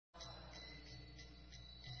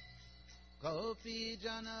Gopi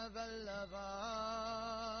Jana Vallabha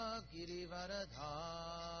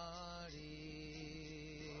Girivaradhari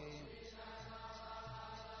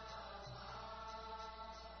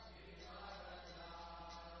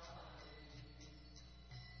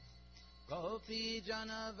Gopi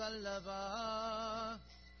Jana Vallabha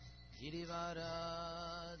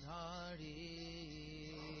Girivaradhari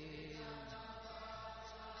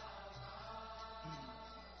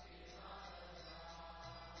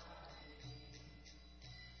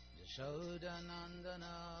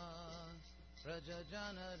Yashodanandana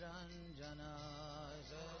Prajajana Ranjana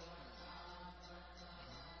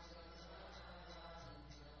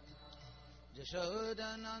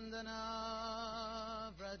Yashodanandana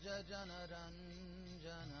Prajajana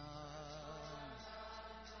Ranjana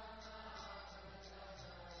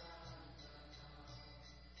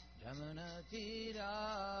Jamuna Tira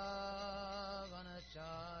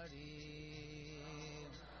Vanachari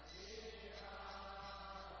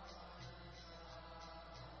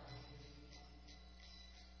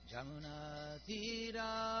Jamuna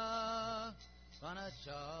Tira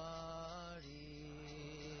Vanachari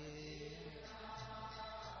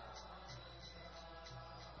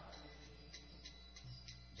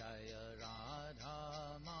Jaya Radha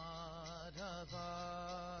Madhava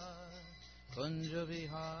Kunja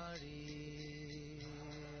Vihari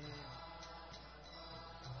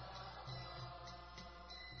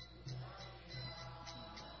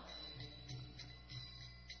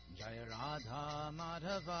Jaya Radha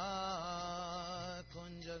Madhava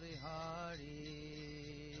Kunja Vihari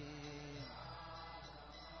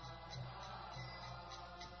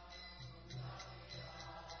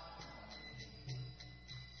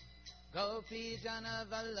Gopi Jana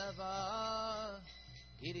Vallabha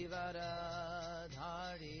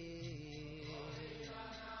Girivaradhari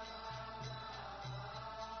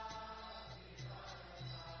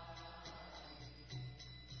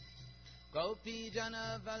Gopi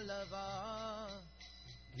Jana Vallabha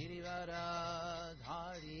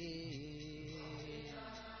Girivaradhari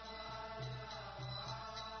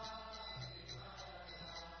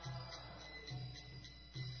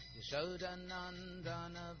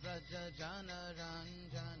Yashodanandana Vraja Jana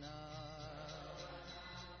Ranjana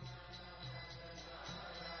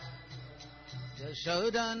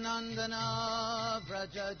Yashodanandana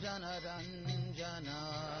Vraja Jana Ranjana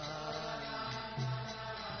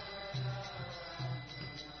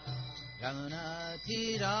Yamuna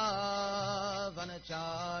Tira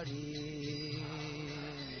Vanachari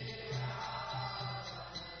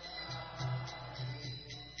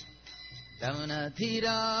Yamuna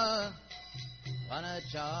Tira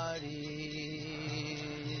Vanachari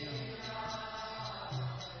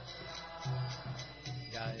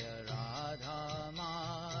Jaya Radha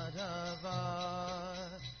Madhava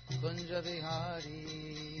Kunja Vihari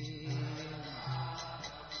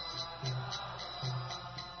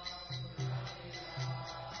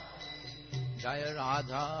Jaya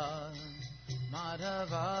Radha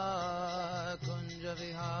Madhava Kunja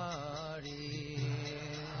Vihari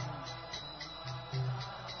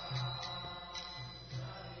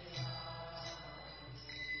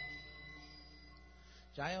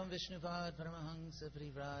Jayam Vishnupad Paramahansa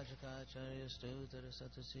Parivrajaka Stotra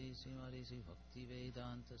Satasri Simadisi Bhakti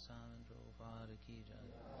Vedanta Saman Prabhupada Ki Jai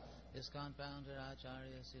ISKCON Founder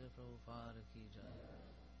Acharya Srila Prabhupada Ki Jai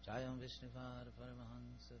Jayam Vishnupad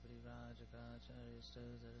Paramahansa Parivrajaka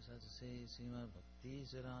Stotra Satasri Simad Bhakti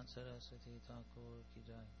Siddhanta Saraswati Thakur Ki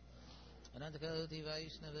Jai Anantakoti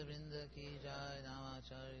Vaishnava Vrinda Ki Jai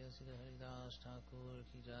Namacharya Srila Haridas Thakur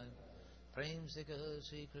Ki Jai Prem se kaho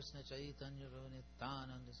Shri Krishna Chaitanya Prabhu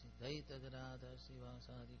Nityananda Siddhaita Gadadhar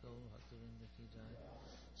Sivasadi Gaur Bhaktivinoda Ki Jai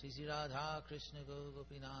Shri Shri Radha Krishna Gaur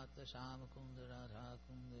Gopinatha Shama Kunda Radha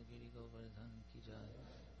Kunda Giri Govardhan Ki Jai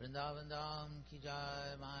Vrindavan Dham Ki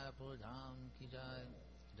Jai Mayapur Dham Ki Jai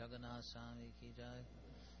Jagannath Swami Ki Jai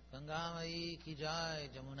Gangamayi Ki Jai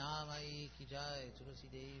Jamunamayi Ki Jai Tulsi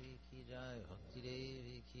Devi Ki Jai Bhakti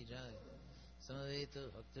Devi Ki Jai Samaveta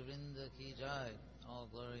Bhaktivinoda Ki Jai. All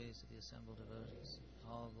glories to the assembled devotees.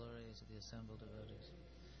 All glories to the assembled devotees.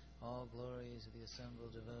 All glories to the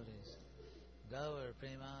assembled devotees. Gaur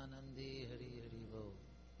Premanandi Hari Hari Bol.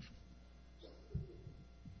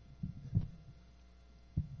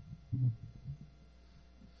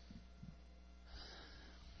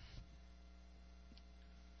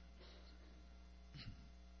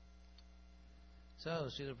 So,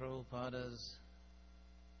 Srila Prabhupada's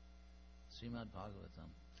Srimad Bhagavatam.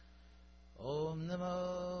 Om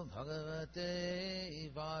Namo Bhagavate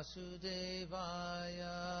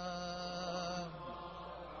Vasudevaya.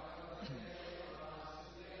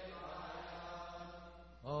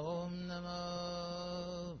 Om Namo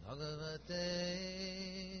Bhagavate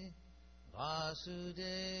Om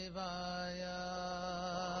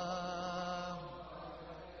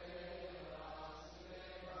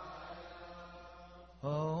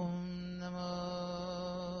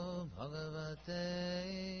Namo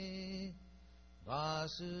Bhagavate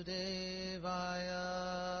Vasudevaya.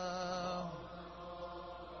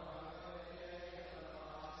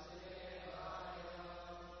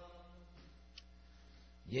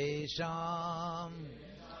 Yesham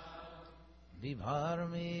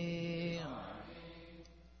Vibharmi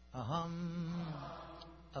Aham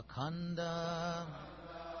Akhanda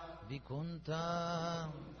Vikunta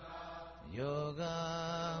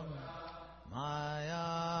Yoga Maya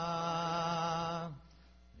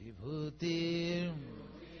Vibhutir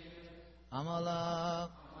Amala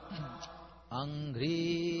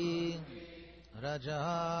Angri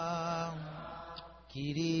Raja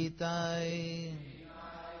Kiritai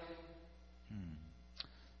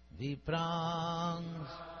Viprang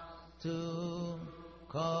Tu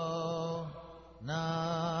Ko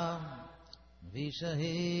Nam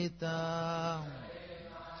Vishahita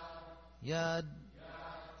Yad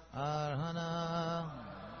Arhana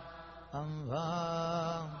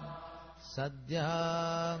Amva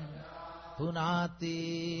Sadhya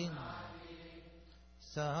Punati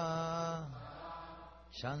Saha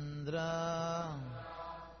Chandra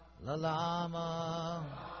Lalama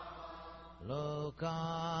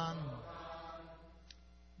Lokan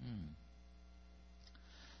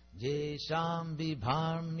Jesham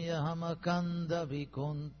Vibharmyaham Akanda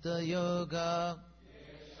Vikunta Yoga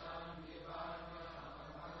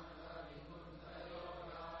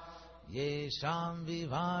Yesham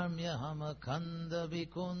Vibharmyaham Akanda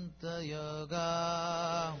Vikunta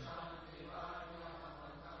Yoga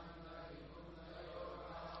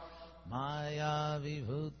Maya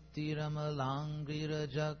Vibhutiramalangira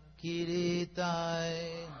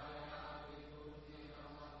Jakiritai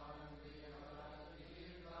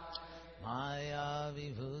Maya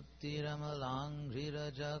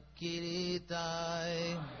Vibhutiramalangira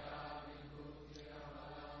Jakiritai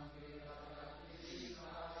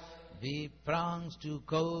Viprangs tu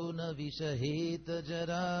kona vishahita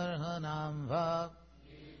jararhanam bhav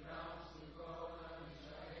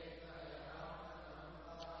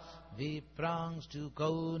Viprangs tu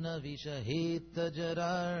kona vishahita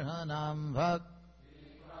jararhanam bhak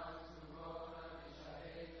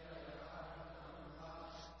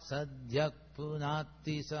Sadhyak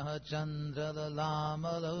punati saha chandra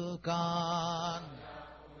lalama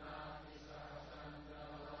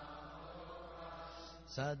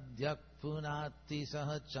Sadhyak punati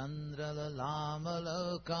saha chandra lalama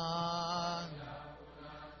lokan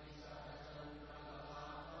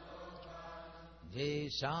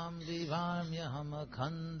Jesham vibhamyaham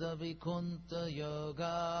akhanda vikunta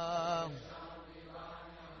yoga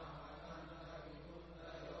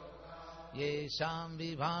Yesham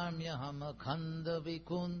vibhamyaham akhanda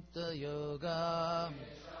vikunta yoga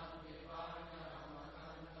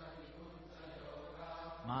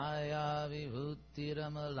Maya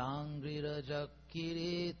vibhutiramalangrira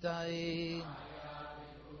jakiritai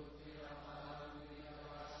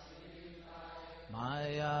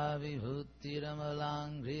Maya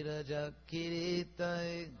vibhutiramalangrira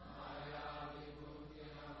jakiritai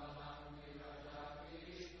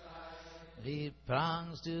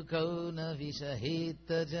Viprangs tu kona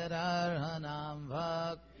vishahita jararhanam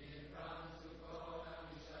bhak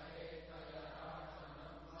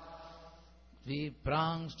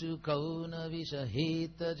Viprangs tu kona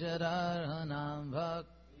vishahita jararhanam bhak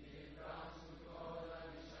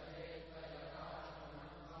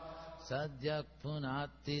Sadhyak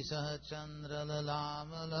punati saha chandra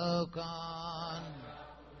lalama lokan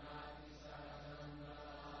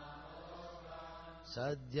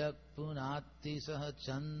Sadhyak punati saha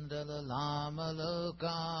chandra lalama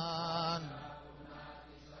lokan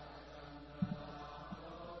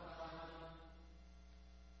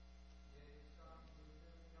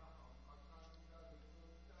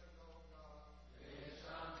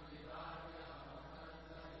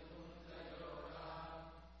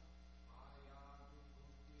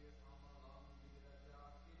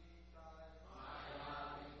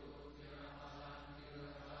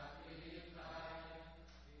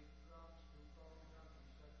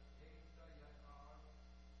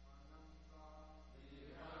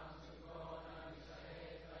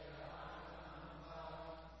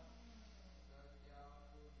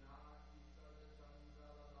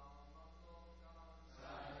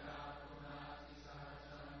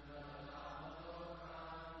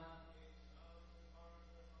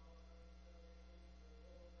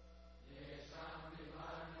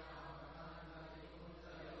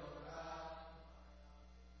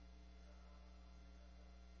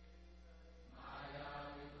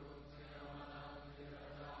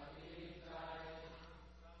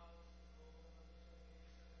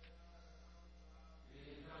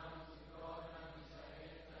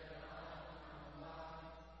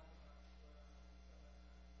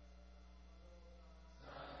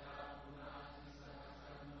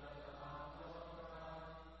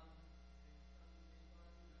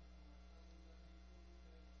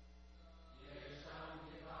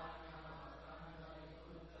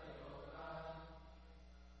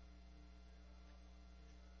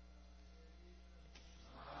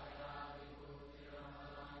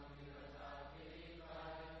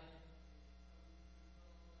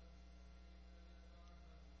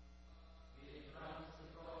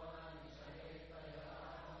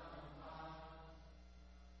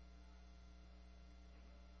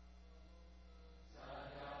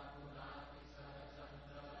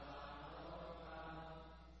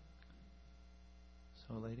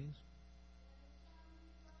So, ladies?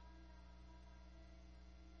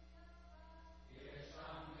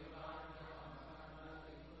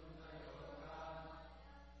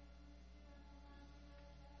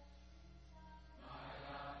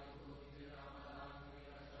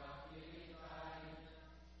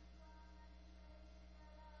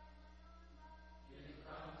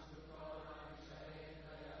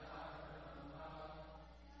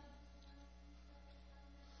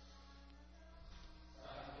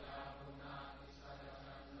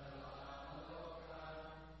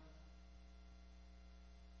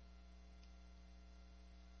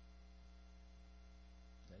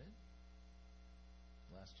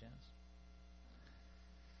 Last chance.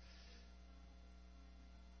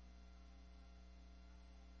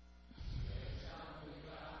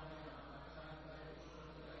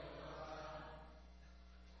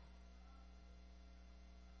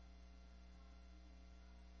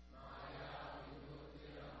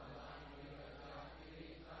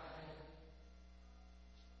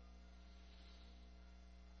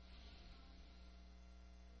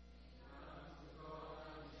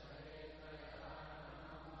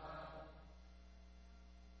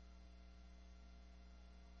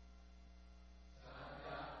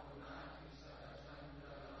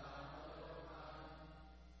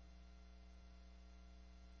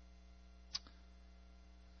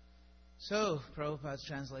 So, Prabhupada's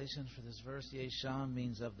translation for this verse, Yesham,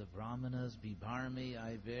 means of the Brahmanas, Bibharmi,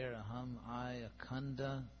 Iver, Aham, I,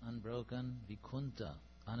 Akhanda, unbroken, Vikunta,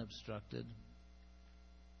 unobstructed,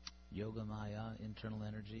 Yogamaya, internal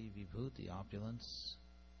energy, Vibhuti, opulence,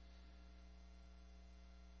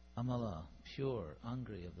 Amala, pure,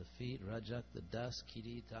 angry of the feet, Rajak, the dust,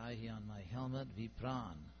 Kiritahi, on my helmet,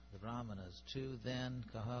 Vipran, the Brahmanas, two, then,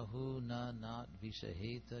 Kahahu, na, not,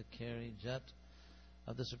 Vishaheta, carry, Jat,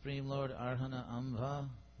 of the Supreme Lord, Arhana Ambha,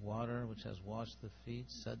 water which has washed the feet,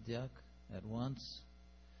 Sadhyak, at once,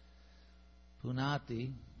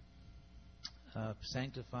 Punati,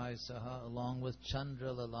 sanctifies Saha, along with Chandra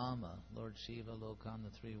Lalama, Lord Shiva, Lokan, the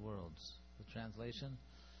three worlds. The translation,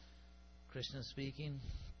 Krishna speaking,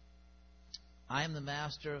 I am the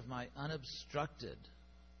master of my unobstructed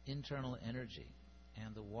internal energy,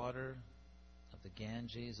 and the water of the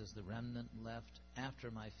Ganges is the remnant left after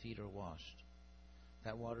my feet are washed.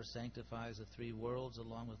 That water sanctifies the three worlds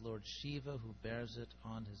along with Lord Shiva, who bears it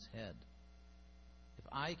on his head. If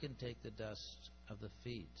I can take the dust of the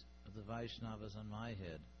feet of the Vaishnavas on my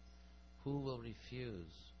head, who will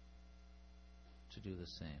refuse to do the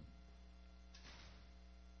same?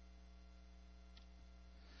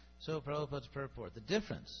 So, Prabhupada's purport. The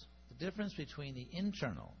difference between the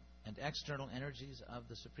internal and external energies of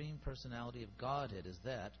the Supreme Personality of Godhead is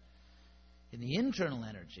that in the internal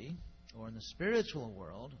energy, or in the spiritual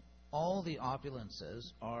world, all the opulences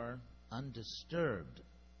are undisturbed,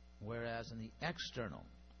 whereas in the external,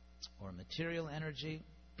 or material energy,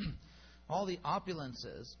 all the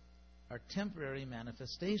opulences are temporary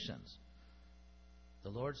manifestations. The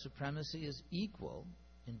Lord's supremacy is equal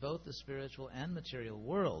in both the spiritual and material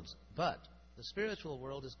worlds, but the spiritual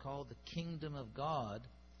world is called the kingdom of God,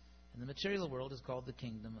 and the material world is called the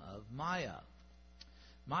kingdom of Maya.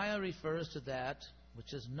 Maya refers to that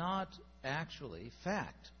which is not actually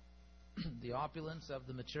fact. The opulence of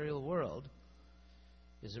the material world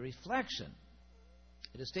is a reflection.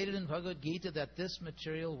 It is stated in Bhagavad Gita that this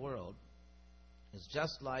material world is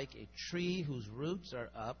just like a tree whose roots are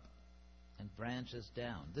up and branches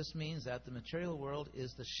down. This means that the material world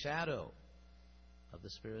is the shadow of the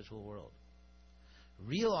spiritual world.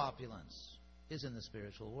 Real opulence is in the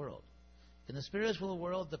spiritual world. In the spiritual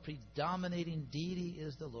world, the predominating deity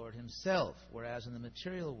is the Lord himself, whereas in the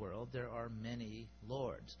material world, there are many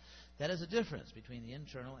lords. That is a difference between the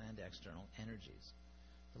internal and external energies.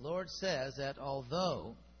 The Lord says that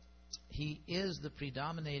although he is the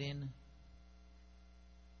predominating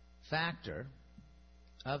factor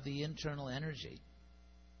of the internal energy,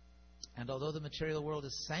 and although the material world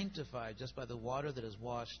is sanctified just by the water that has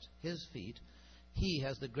washed his feet, he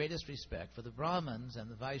has the greatest respect for the Brahmins and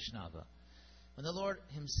the Vaishnava. When the Lord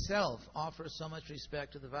himself offers so much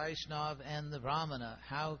respect to the Vaishnava and the Brahmana,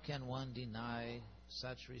 how can one deny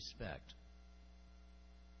such respect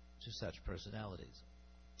to such personalities?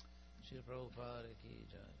 Shri Prabhupada ki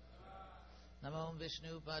jai. Namo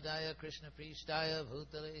Vishnu Padaya Krishna Prishtaya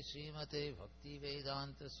Bhutale Srimate Bhakti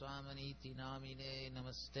Vedanta Swaminiti Namine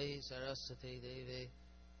Namaste Saraswate Deve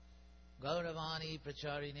Gauravani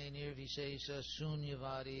Pracharine Nirvishesha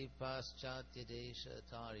Shunyavadi Paschatya Desha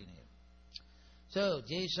Tarine. So,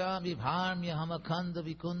 Jesham Vibharmya Hamakanda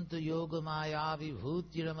Vikunta Yoga Maya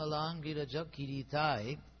Vibhutiramalangira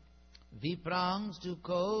Jakiritai Viprangs to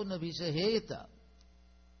Ko Navisaheta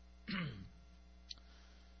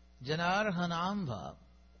Janarhanamba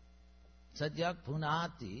sadyak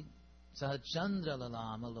punati sahachandra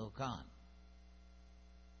lalama lokan.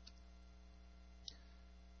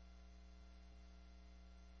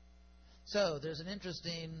 So there's an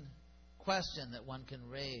interesting question that one can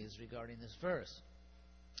raise regarding this verse.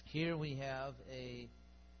 Here we have a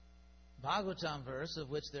Bhagavatam verse, of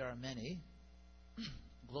which there are many,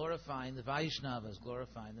 glorifying the Vaishnavas,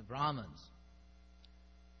 glorifying the Brahmins.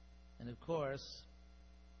 And of course,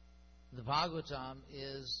 the Bhagavatam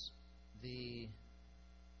is the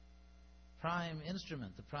prime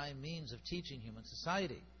instrument, the prime means of teaching human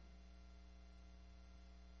society.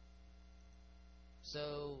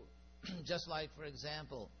 So, just like, for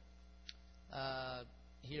example,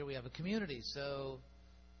 here we have a community, so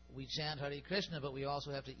we chant Hare Krishna, but we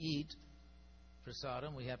also have to eat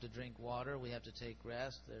prasadam, we have to drink water, we have to take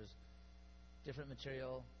rest. There's different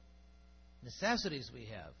material necessities we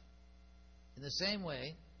have. In the same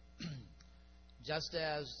way, just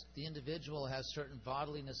as the individual has certain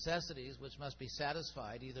bodily necessities which must be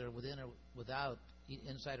satisfied either within or without,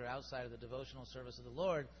 inside or outside of the devotional service of the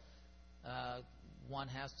Lord, one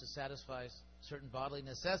has to satisfy certain bodily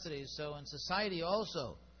necessities. So in society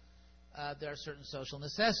also, there are certain social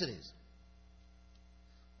necessities.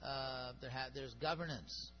 There's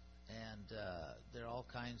governance, and there are all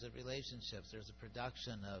kinds of relationships. There's a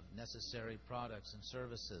production of necessary products and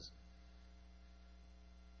services,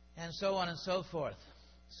 and so on and so forth.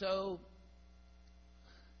 So,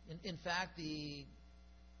 in fact,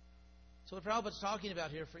 what Prabhupada's talking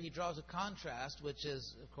about here, he draws a contrast, which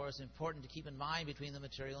is, of course, important to keep in mind between the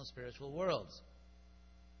material and spiritual worlds.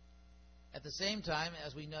 At the same time,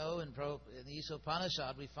 as we know in the Isha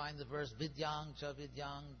Upanishad, we find the verse Vidyang cha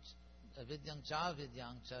vidyang cha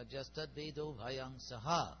vidyang cha justad vedo bhayang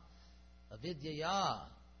saha avidyaya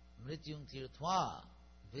mrityung tirtva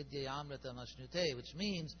vidyayamritam ashnute, which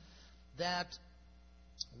means that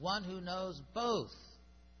one who knows both,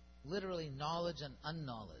 literally knowledge and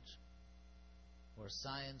unknowledge, or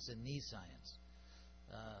science and nescience,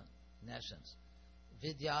 nescience,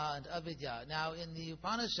 vidya and avidya. Now, in the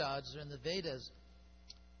Upanishads or in the Vedas,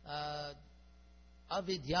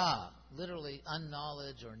 avidya, literally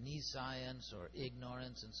unknowledge or nescience or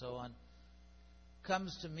ignorance and so on,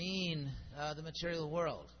 comes to mean the material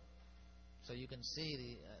world. So you can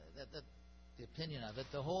see the opinion of it.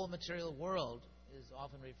 The whole material world is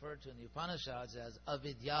often referred to in the Upanishads as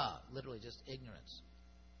avidya, literally just ignorance.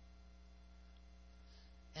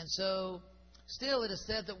 And so, still it is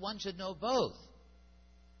said that one should know both.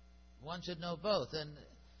 One should know both.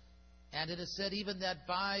 And it is said even that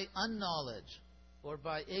by unknowledge or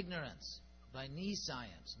by ignorance, by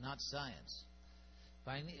nescience, not science,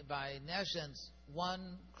 by nescience,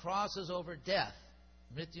 one crosses over death,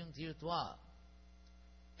 mrityung tirtva.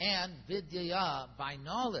 And vidyaya, by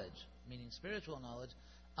knowledge, meaning spiritual knowledge,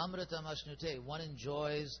 amritam ashnute, one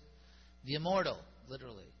enjoys the immortal,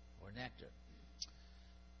 literally, or nectar.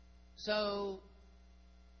 So,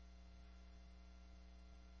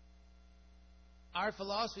 our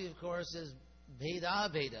philosophy, of course, is Veda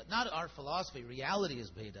Veda. Not our philosophy, reality is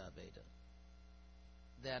Veda Veda.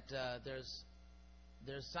 That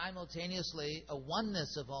there's simultaneously a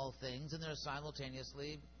oneness of all things, and there's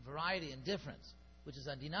simultaneously variety and difference, which is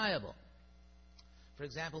undeniable. For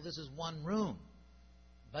example, this is one room,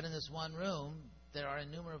 but in this one room, there are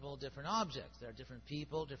innumerable different objects. There are different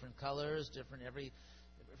people, different colors,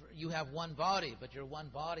 you have one body, but your one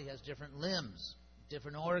body has different limbs,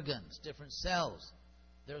 different organs, different cells.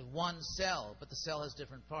 There's one cell, but the cell has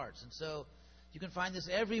different parts. And so you can find this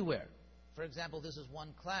everywhere. For example, this is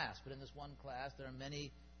one class, but in this one class there are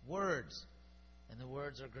many words. And the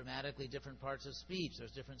words are grammatically different parts of speech.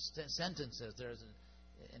 There's different sentences. There's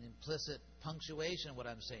an implicit punctuation, what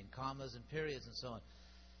I'm saying, commas and periods and so on.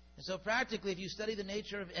 And so practically, if you study the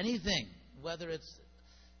nature of anything, whether it's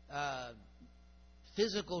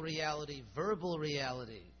physical reality, verbal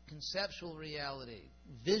reality, conceptual reality,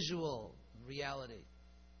 visual reality,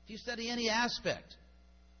 if you study any aspect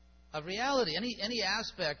of reality, any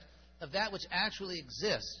aspect of that which actually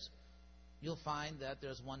exists, you'll find that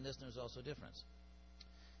there's oneness and there's also difference.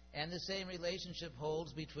 And the same relationship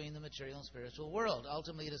holds between the material and spiritual world.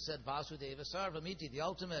 Ultimately, it is said, Vasudeva Sarvamiti, the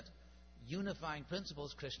ultimate unifying principle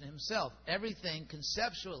is Krishna himself. Everything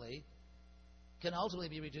conceptually can ultimately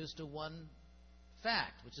be reduced to one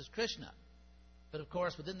fact, which is Krishna. But of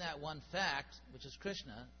course, within that one fact, which is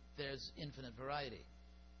Krishna, there's infinite variety.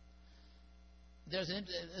 There's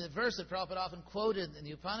a verse that Prabhupada often quoted in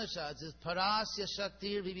the Upanishads is Parasya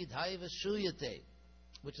Shaktir Vividhaiva Shuyate,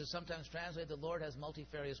 which is sometimes translated, the Lord has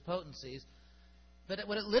multifarious potencies. But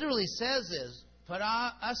what it literally says is,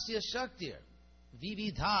 para asya shaktir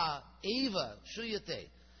vividha eva shruyate.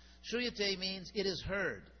 Shruyate means it is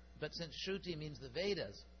heard, but since Shruti means the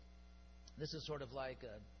Vedas, this is sort of like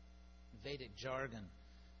a Vedic jargon.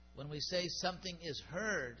 When we say something is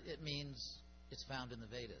heard, it means it's found in the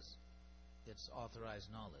Vedas. It's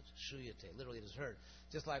authorized knowledge. Shruyate, literally it is heard.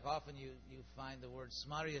 Just like often you find the word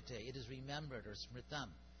smaryate, it is remembered, or smritam,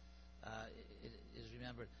 it is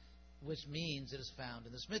remembered, which means it is found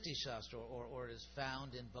in the Smriti Shastra, or it is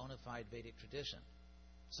found in bona fide Vedic tradition.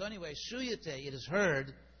 So anyway, Shruyate, it is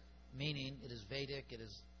heard, meaning it is Vedic, it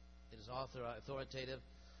is authoritative,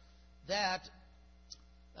 that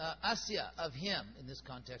asya, of him, in this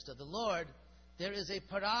context of the Lord, there is a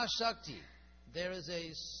parashakti, there is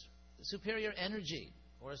a superior energy,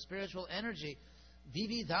 or a spiritual energy,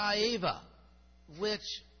 vividhaeva,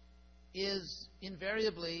 which is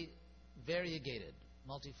invariably variegated,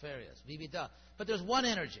 multifarious, vividha. But there's one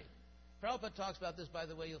energy. Prabhupada talks about this, by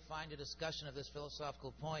the way. You'll find a discussion of this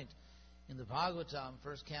philosophical point in the Bhagavatam,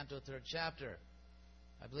 first canto, third chapter.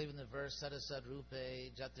 I believe in the verse Sadasad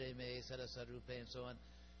Rupe, Jatre Me, Sadasad Rupe, and so on,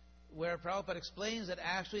 where Prabhupada explains that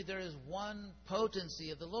actually there is one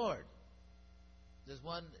potency of the Lord. There's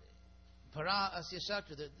one para asya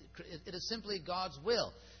shakti. It is simply God's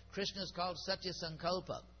will. Krishna is called Satya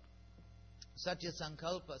Sankalpa. Satya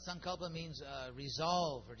Sankalpa. Sankalpa means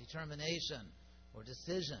resolve, or determination, or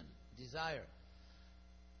decision, desire.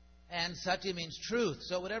 And Satya means truth.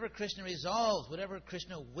 So whatever Krishna resolves, whatever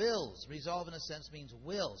Krishna wills, resolve in a sense means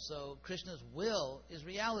will. So Krishna's will is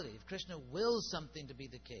reality. If Krishna wills something to be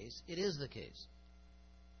the case, it is the case.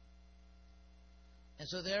 And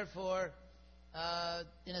so therefore,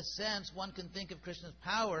 in a sense, one can think of Krishna's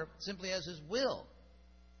power simply as his will.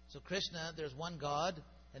 So Krishna, there's one God,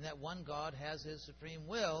 and that one God has his supreme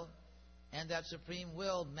will, and that supreme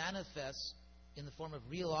will manifests in the form of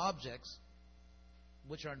real objects,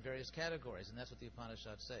 which are in various categories, and that's what the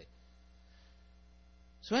Upanishads say.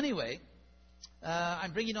 So anyway,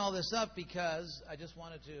 I'm bringing all this up because I just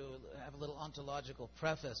wanted to have a little ontological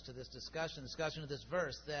preface to this discussion of this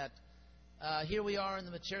verse, that here we are in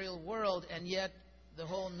the material world, and yet the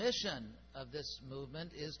whole mission of this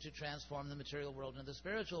movement is to transform the material world into the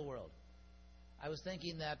spiritual world. I was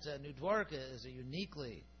thinking that New Dwarka is a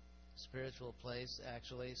uniquely spiritual place,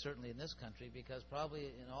 actually, certainly in this country, because probably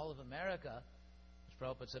in all of America, which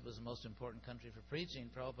Prabhupada said was the most important country for preaching,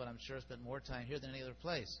 Prabhupada, I'm sure, spent more time here than any other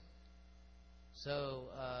place. So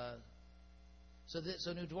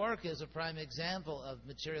New Dwarka is a prime example of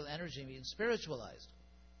material energy being spiritualized.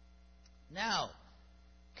 Now,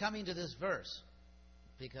 coming to this verse,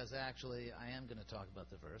 because actually I am going to talk about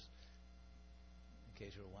the verse, in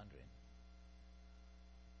case you were wondering.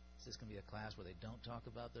 Is this going to be a class where they don't talk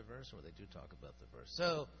about the verse, or they do talk about the verse?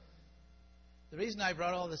 So, the reason I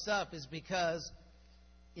brought all this up is because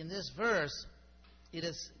in this verse,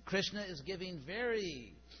 Krishna is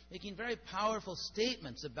making very powerful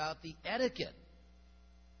statements about the etiquette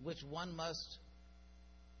which one must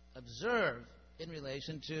observe in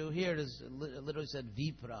relation to, here it is literally said,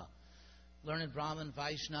 Vipra, learned Brahman,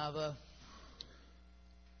 Vaishnava.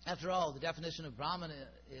 After all, the definition of Brahmana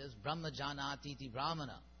is Brahma Janati Iti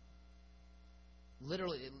Brahmana.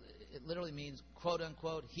 It literally means, quote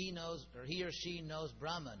unquote, he knows, or he or she knows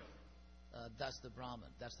Brahman. That's the Brahman.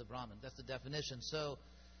 That's the Brahman. That's the definition. So,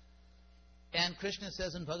 and Krishna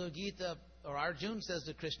says in Bhagavad Gita, or Arjuna says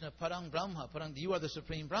to Krishna, Parang Brahma, you are the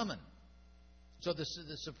Supreme Brahman. So the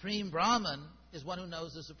Supreme Brahman is one who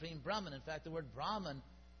knows the Supreme Brahman. In fact, the word Brahman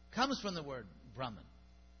comes from the word Brahman.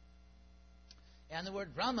 And the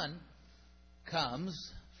word Brahman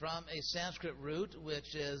comes from a Sanskrit root,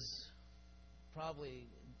 which is probably,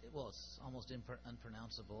 well, it's almost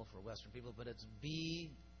unpronounceable for Western people, but it's B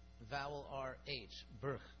vowel R-H,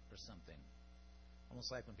 burh or something.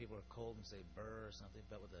 Almost like when people are cold and say burr or something,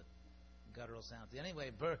 but with a guttural sound.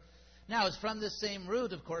 Anyway, burh. Now, it's from this same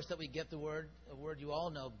root, of course, that we get a word you all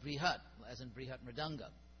know, brihat, as in brihat mridanga.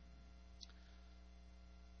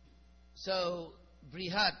 So,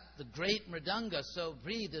 brihat, the great mridanga. So,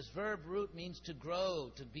 bri, this verb root means to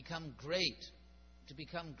grow, to become great. To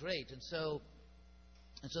become great. And so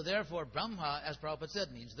therefore, Brahma, as Prabhupada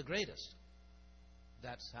said, means the greatest.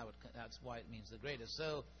 That's why it means the greatest.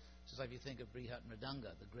 So, just like you think of brihat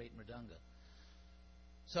mridanga, the great mridanga.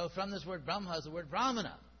 So, from this word Brahma is the word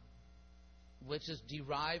Brahmana, which is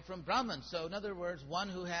derived from Brahman. So, in other words, one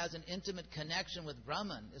who has an intimate connection with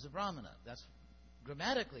Brahman is a Brahmana. That's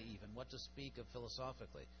grammatically even, what to speak of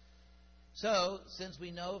philosophically. So, since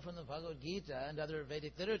we know from the Bhagavad Gita and other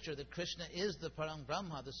Vedic literature that Krishna is the Parang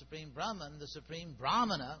Brahma, the Supreme Brahman, the Supreme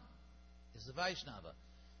Brahmana is the Vaishnava.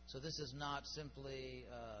 So this is not simply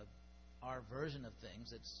our version of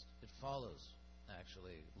things. It follows,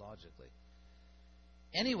 actually, logically.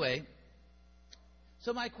 Anyway,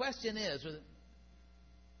 so my question is,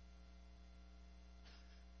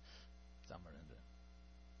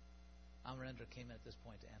 Amarendra came in at this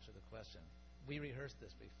point to answer the question. We rehearsed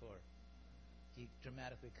this before. He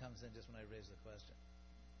dramatically comes in just when I raise the question.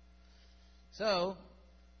 So,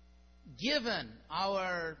 given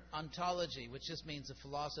our ontology, which just means the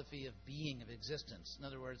philosophy of being, of existence, in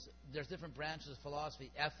other words, there's different branches of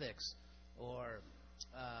philosophy, ethics, or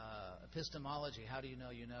epistemology, how do you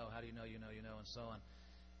know you know, how do you know you know you know, and so on.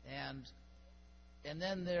 And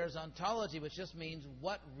then there's ontology, which just means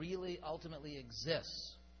what really ultimately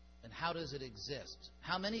exists, and how does it exist?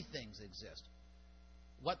 How many things exist?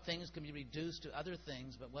 What things can be reduced to other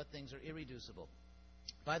things, but what things are irreducible?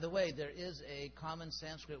 By the way, there is a common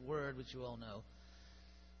Sanskrit word, which you all know,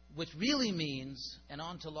 which really means an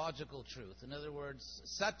ontological truth. In other words,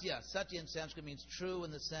 satya. Satya in Sanskrit means true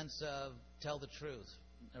in the sense of tell the truth.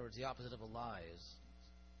 In other words, the opposite of a lie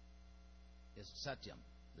is satyam,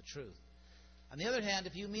 the truth. On the other hand,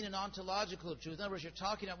 if you mean an ontological truth, in other words, you're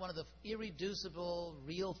talking about one of the irreducible,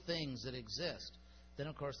 real things that exist, then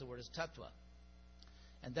of course the word is tattva.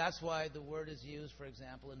 And that's why the word is used, for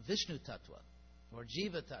example, in Vishnu tattva or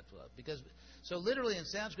Jiva tattva. So literally in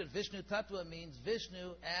Sanskrit, Vishnu tattva means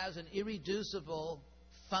Vishnu as an irreducible,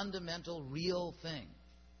 fundamental, real thing.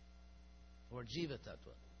 Or Jiva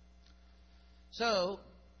tattva. So,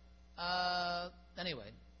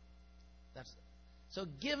 anyway, so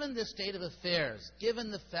given this state of affairs,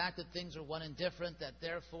 given the fact that things are one and different, that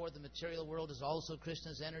therefore the material world is also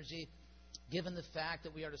Krishna's energy, given the fact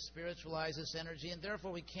that we are to spiritualize this energy, and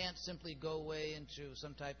therefore we can't simply go away into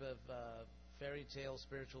some type of fairy tale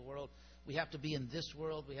spiritual world. We have to be in this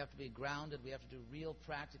world. We have to be grounded. We have to do real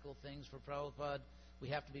practical things for Prabhupada. We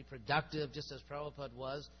have to be productive, just as Prabhupada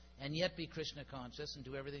was, and yet be Krishna conscious and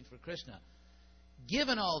do everything for Krishna.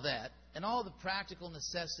 Given all that, and all the practical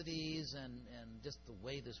necessities and just the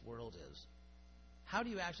way this world is, how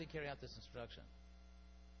do you actually carry out this instruction?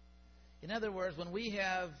 In other words, when we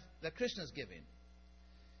have that Krishna's giving,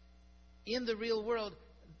 in the real world,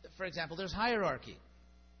 for example, there's hierarchy.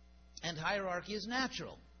 And hierarchy is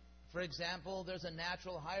natural. For example, there's a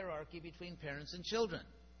natural hierarchy between parents and children.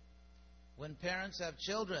 When parents have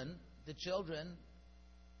children, the children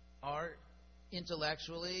are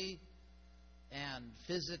intellectually and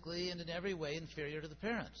physically and in every way inferior to the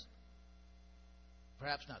parents.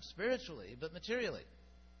 Perhaps not spiritually, but materially.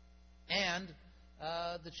 And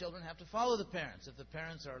the children have to follow the parents. If the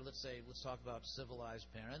parents are, let's talk about civilized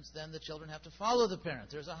parents, then the children have to follow the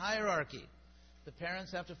parents. There's a hierarchy. The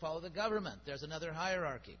parents have to follow the government. There's another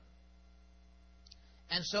hierarchy.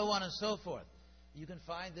 And so on and so forth. You can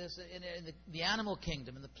find this in the animal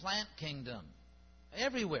kingdom, in the plant kingdom,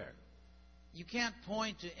 everywhere. You can't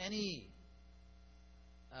point to any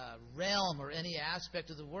realm or any aspect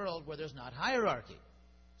of the world where there's not hierarchy.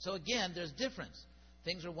 So again, there's difference.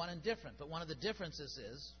 Things are one and different. But one of the differences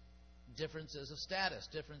is differences of status,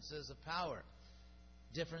 differences of power,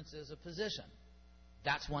 differences of position.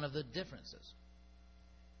 That's one of the differences,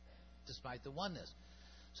 despite the oneness.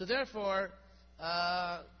 So therefore,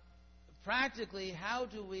 practically, how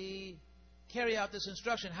do we carry out this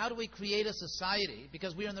instruction? How do we create a society?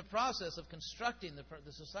 Because we are in the process of constructing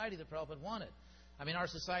the society that Prabhupada wanted. I mean, our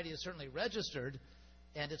society is certainly registered,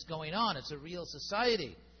 and it's going on. It's a real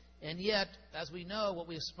society. And yet, as we know, what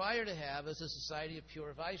we aspire to have is a society of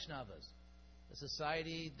pure Vaishnavas, a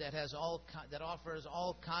society that that offers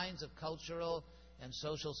all kinds of cultural and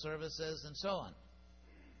social services and so on.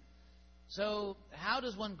 So, how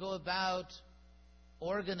does one go about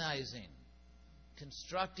organizing,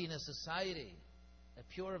 constructing a society, a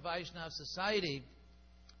pure Vaishnava society,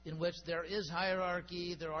 in which there is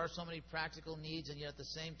hierarchy, there are so many practical needs, and yet at the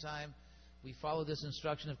same time we follow this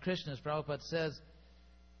instruction of Krishna, as Prabhupada says.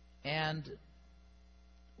 And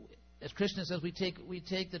as Krishna says, we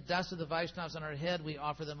take the dust of the Vaishnavas on our head, we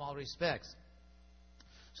offer them all respects.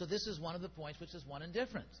 So this is one of the points which is one and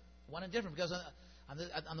different. One and different, because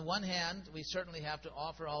on the one hand, we certainly have to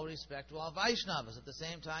offer all respect to all Vaishnavas. At the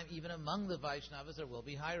same time, even among the Vaishnavas, there will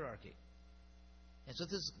be hierarchy. And so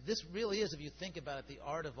this really is, if you think about it, the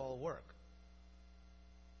art of all work.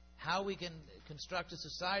 How we can construct a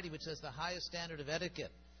society which has the highest standard of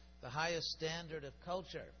etiquette, the highest standard of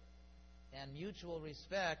culture, and mutual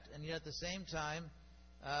respect, and yet at the same time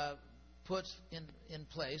puts in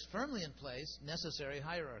place, firmly in place, necessary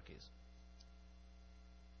hierarchies.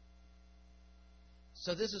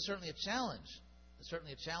 So this is certainly a challenge. It's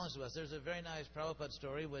certainly a challenge to us. There's a very nice Prabhupada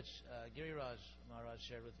story which Giriraj Maharaj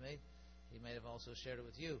shared with me. He may have also shared it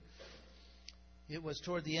with you. It was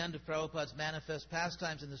toward the end of Prabhupada's manifest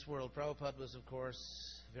pastimes in this world. Prabhupada was, of course,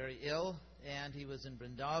 very ill, and he was in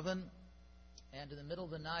Vrindavan. And in the middle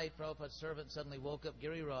of the night, Prabhupada's servant suddenly woke up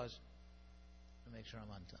Giriraj. To make sure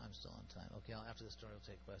I'm still on time. Okay, after the story,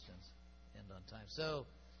 we'll take questions. End on time. So,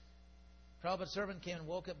 Prabhupada's servant came and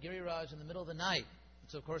woke up Giriraj in the middle of the night.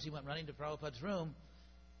 So, of course, he went running to Prabhupada's room,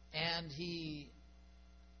 and he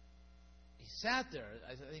sat there.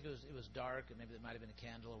 I think it was dark, and maybe there might have been a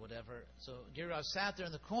candle or whatever. So Giriraj sat there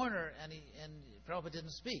in the corner, and Prabhupada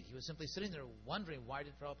didn't speak. He was simply sitting there wondering, why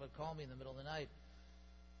did Prabhupada call me in the middle of the night?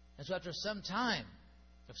 And so after some time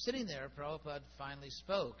of sitting there, Prabhupada finally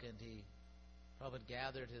spoke, and Prabhupada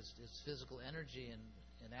gathered his physical energy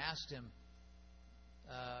and asked him,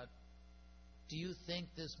 do you think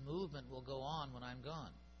this movement will go on when I'm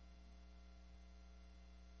gone?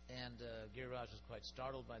 And Giriraj was quite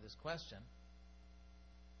startled by this question.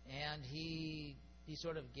 And he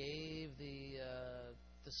sort of gave the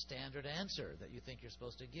standard answer that you think you're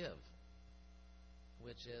supposed to give,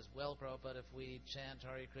 which is, well, Prabhupada, if we chant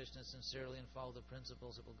Hare Krishna sincerely and follow the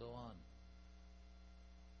principles, it will go on.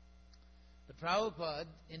 But Prabhupada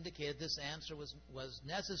indicated this answer was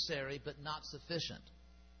necessary but not sufficient.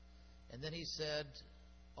 And then he said,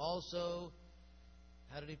 also,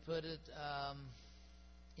 how did he put it?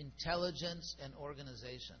 Intelligence and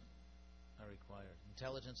organization are required.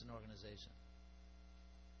 Intelligence and organization.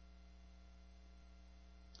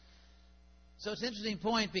 So it's an interesting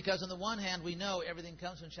point, because on the one hand we know everything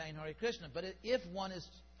comes from chanting Hare Krishna, but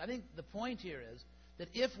I think the point here is that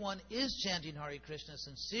if one is chanting Hare Krishna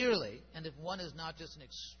sincerely, and if one is not just an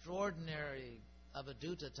extraordinary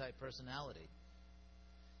Avadhuta type personality,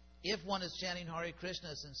 if one is chanting Hare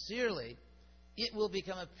Krishna sincerely, it will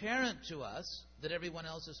become apparent to us that everyone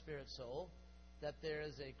else is spirit soul, that there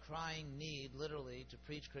is a crying need, literally, to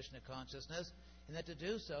preach Krishna consciousness, and that to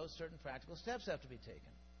do so, certain practical steps have to be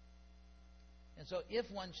taken. And so if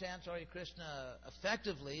one chants Hare Krishna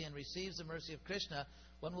effectively and receives the mercy of Krishna,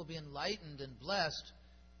 one will be enlightened and blessed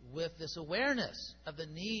with this awareness of the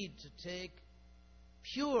need to take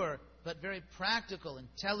pure but very practical,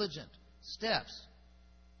 intelligent steps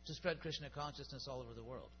to spread Krishna consciousness all over the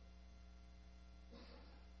world.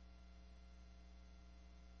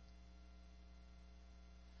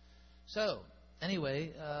 So,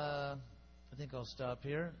 anyway, I think I'll stop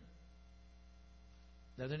here.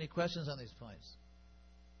 Are there any questions on these points?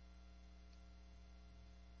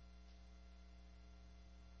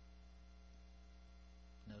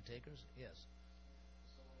 No takers? Yes.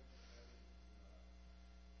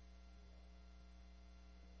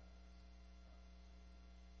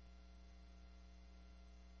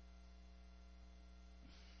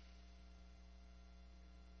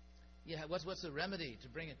 Yeah, what's the remedy to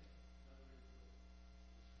bring it?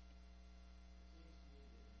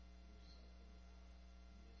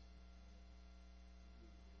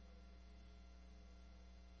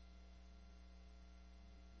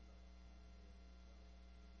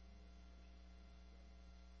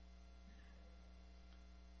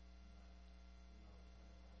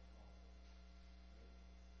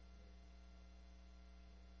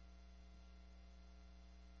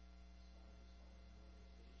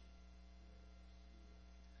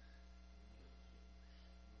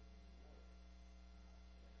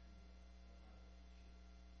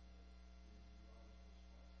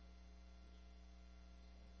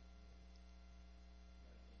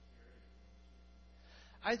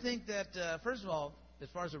 I think that, first of all, as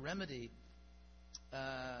far as a remedy,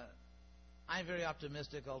 I'm very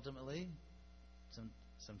optimistic ultimately.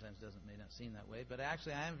 Sometimes may not seem that way, but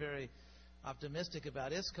actually I am very optimistic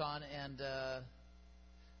about ISKCON, and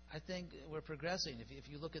I think we're progressing. If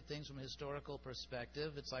you look at things from a historical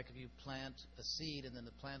perspective, it's like if you plant a seed and then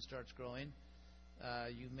the plant starts growing,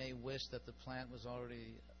 you may wish that the plant was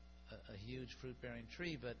already a huge fruit-bearing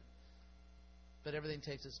tree, but everything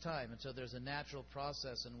takes its time. And so there's a natural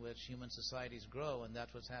process in which human societies grow, and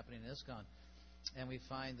that's what's happening in ISKCON. And we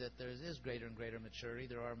find that there is greater and greater maturity.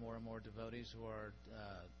 There are more and more devotees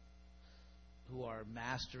who are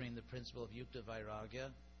mastering the principle of Yukta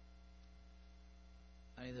Vairagya.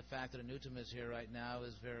 I mean, the fact that Anuttama is here right now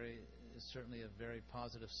is certainly a very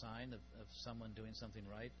positive sign of someone doing something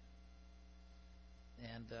right.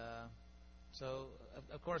 And so,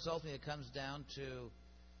 of course, ultimately it comes down to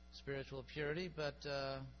spiritual purity, but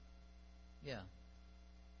yeah.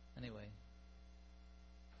 Anyway, I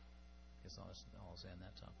guess I'll say on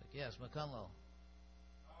that topic. Yes, Makanlal.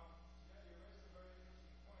 Yeah, you raised a very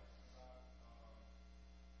interesting point about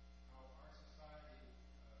how our society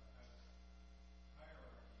has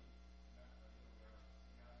hierarchy. We have sannyasi, we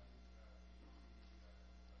have BDC,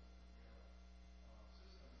 we have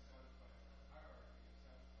system established by hierarchy.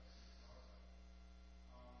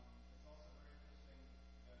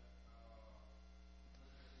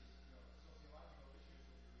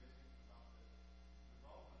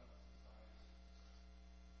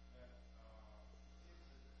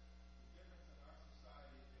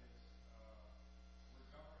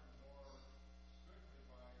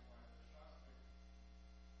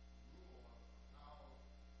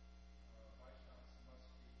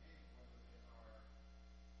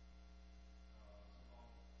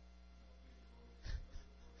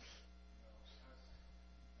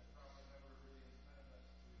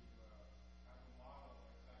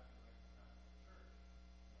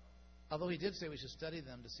 Although he did say we should study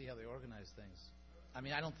them to see how they organize things. I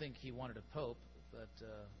mean, I don't think he wanted a pope, but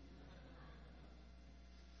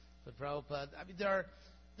Prabhupada, I mean, there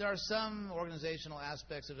are some organizational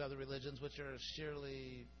aspects of other religions which are I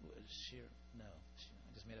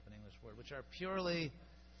just made up an English word, which are purely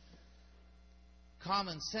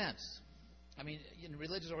common sense. I mean, in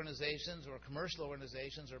religious organizations or commercial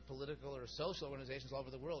organizations or political or social organizations all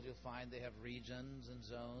over the world, you'll find they have regions and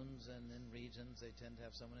zones, and in regions they tend to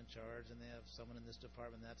have someone in charge, and they have someone in this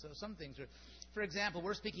department and that. So some things are, for example,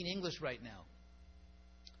 we're speaking English right now.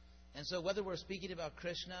 And so whether we're speaking about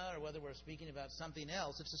Krishna or whether we're speaking about something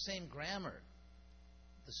else, it's the same grammar.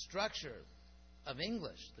 The structure of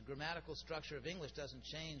English, the grammatical structure of English doesn't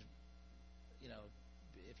change, if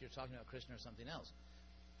you're talking about Krishna or something else.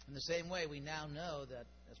 In the same way, we now know that,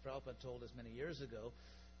 as Prabhupada told us many years ago,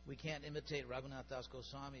 we can't imitate Raghunath Das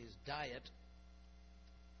Goswami's diet,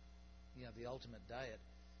 the ultimate diet.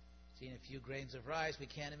 Eating a few grains of rice, we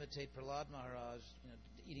can't imitate Prahlad Maharaj,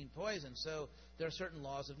 eating poison. So there are certain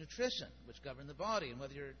laws of nutrition which govern the body. And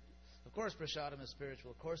whether of course, prasadam is spiritual.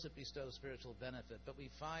 Of course, it bestows spiritual benefit. But we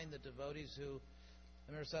find that devotees who,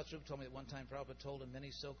 I remember Satsrup told me that one time Prabhupada told him many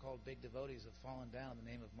so-called big devotees have fallen down in the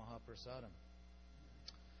name of Mahaprasadam.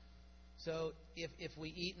 So if we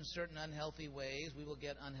eat in certain unhealthy ways, we will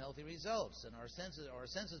get unhealthy results, and our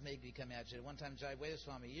senses may become agitated. One time, Jai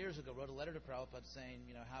Swami years ago wrote a letter to Prabhupada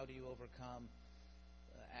saying, how do you overcome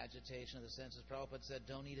agitation of the senses? Prabhupada said,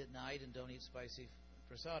 don't eat at night and don't eat spicy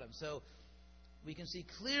prasadam. So we can see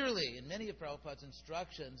clearly in many of Prabhupada's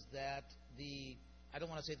instructions that I don't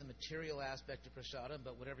want to say the material aspect of prasadam,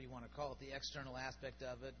 but whatever you want to call it, the external aspect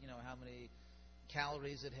of it, how many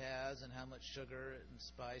calories it has and how much sugar and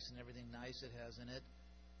spice and everything nice it has in it,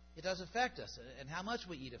 it does affect us. And how much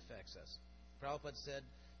we eat affects us. Prabhupada said,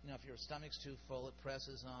 if your stomach's too full, it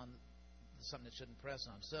presses on something it shouldn't press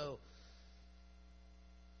on. So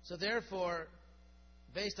therefore,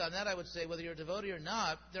 based on that, I would say whether you're a devotee or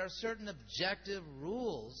not, there are certain objective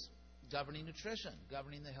rules governing nutrition,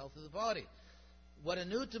 governing the health of the body. What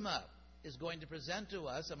Anuttama is going to present to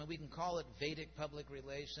us, we can call it Vedic public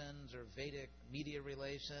relations or Vedic media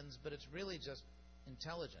relations, but it's really just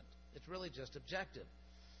intelligent. It's really just objective.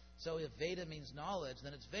 So if Veda means knowledge,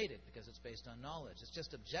 then it's Vedic because it's based on knowledge. It's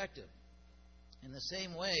just objective. In the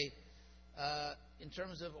same way, in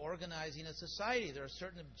terms of organizing a society, there are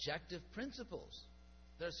certain objective principles.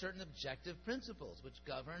 There are certain objective principles which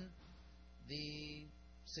govern the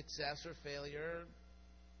success or failure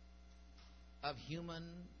of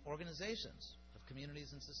human organizations, of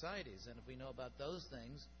communities and societies. And if we know about those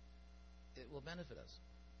things, it will benefit us.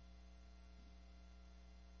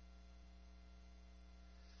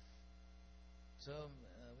 So,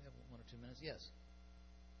 we have 1 or 2 minutes. Yes?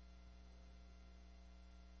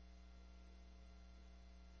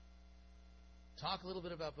 Talk a little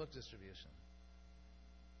bit about book distribution.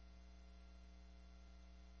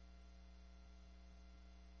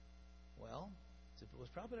 Well, was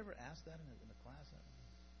Prabhupada ever asked that in a class?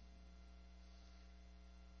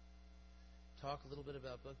 Talk a little bit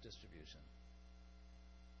about book distribution.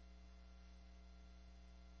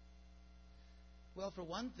 Well, for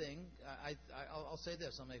one thing, I'll say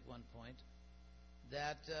this. I'll make one point.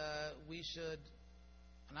 That we should,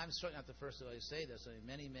 and I'm certainly not the first devotee to say this.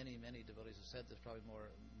 Many devotees have said this probably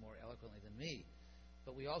more eloquently than me.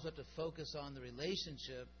 But we also have to focus on the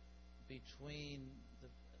relationship between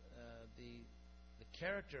the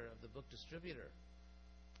character of the book distributor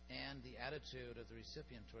and the attitude of the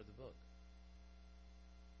recipient toward the book.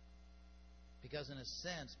 Because in a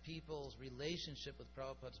sense, people's relationship with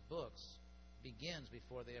Prabhupada's books begins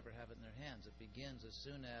before they ever have it in their hands. It begins as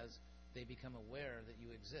soon as they become aware that you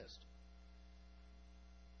exist.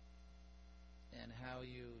 And how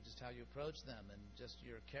you approach them, and just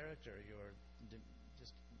your character,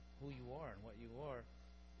 just who you are and what you are,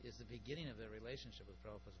 is the beginning of their relationship with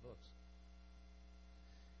Prabhupada's books.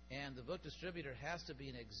 And the book distributor has to be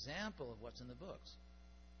an example of what's in the books.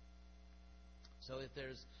 So if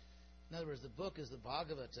there's, in other words, the book is the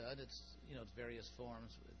Bhagavatam. It's it's various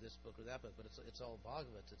forms, this book or that book, but it's all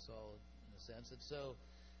Bhagavat. It's all in a sense. And so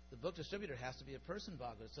the book distributor has to be a person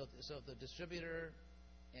Bhagavat. So if the distributor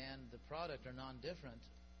and the product are non-different,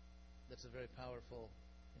 that's a very powerful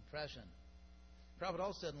impression. Prabhupada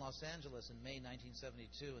also said in Los Angeles in May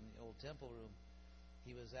 1972 in the old temple room,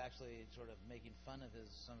 he was actually sort of making fun of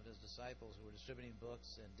some of his disciples who were distributing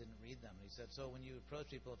books and didn't read them. And he said, so when you approach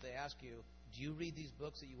people, if they ask you, do you read these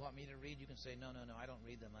books that you want me to read? You can say, no, I don't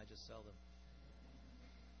read them. I just sell them.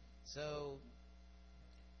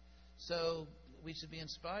 So we should be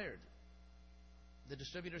inspired. The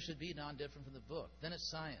distributor should be non-different from the book. Then it's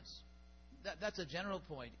science. that's a general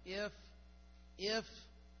point. If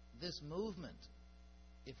this movement,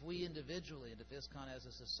 if we individually and if ISKCON as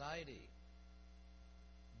a society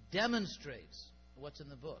demonstrates what's in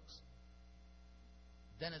the books,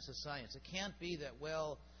 then it's a science. It can't be that,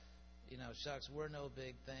 well, shucks, we're no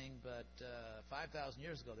big thing, but 5,000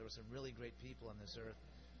 years ago there were some really great people on this earth.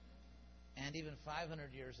 And even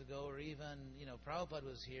 500 years ago, or even, Prabhupada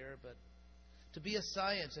was here, but to be a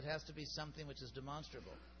science, it has to be something which is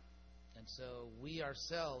demonstrable. And so we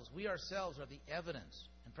ourselves are the evidence.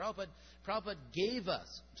 And Prabhupada gave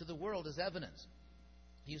us to the world as evidence.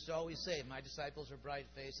 He used to always say, my disciples are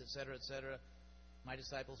bright-faced, etc., etc. My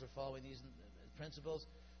disciples are following these principles.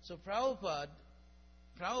 So Prabhupada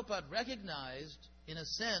recognized, in a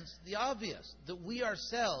sense, the obvious, that we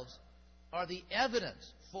ourselves are the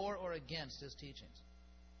evidence for or against his teachings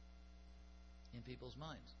in people's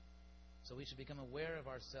minds. So we should become aware of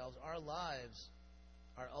ourselves. Our lives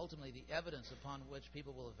are ultimately the evidence upon which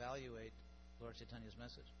people will evaluate Lord Chaitanya's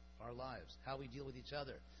message. Our lives, how we deal with each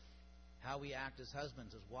other, how we act as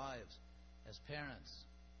husbands, as wives, as parents,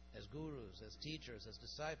 as gurus, as teachers, as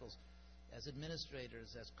disciples, as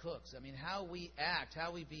administrators, as cooks. I mean, how we act,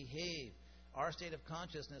 how we behave, our state of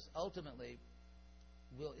consciousness ultimately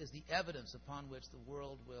is the evidence upon which the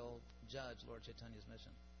world will judge Lord Chaitanya's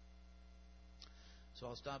mission. So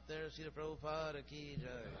I'll stop there. Srila Prabhupada ki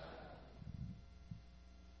jai.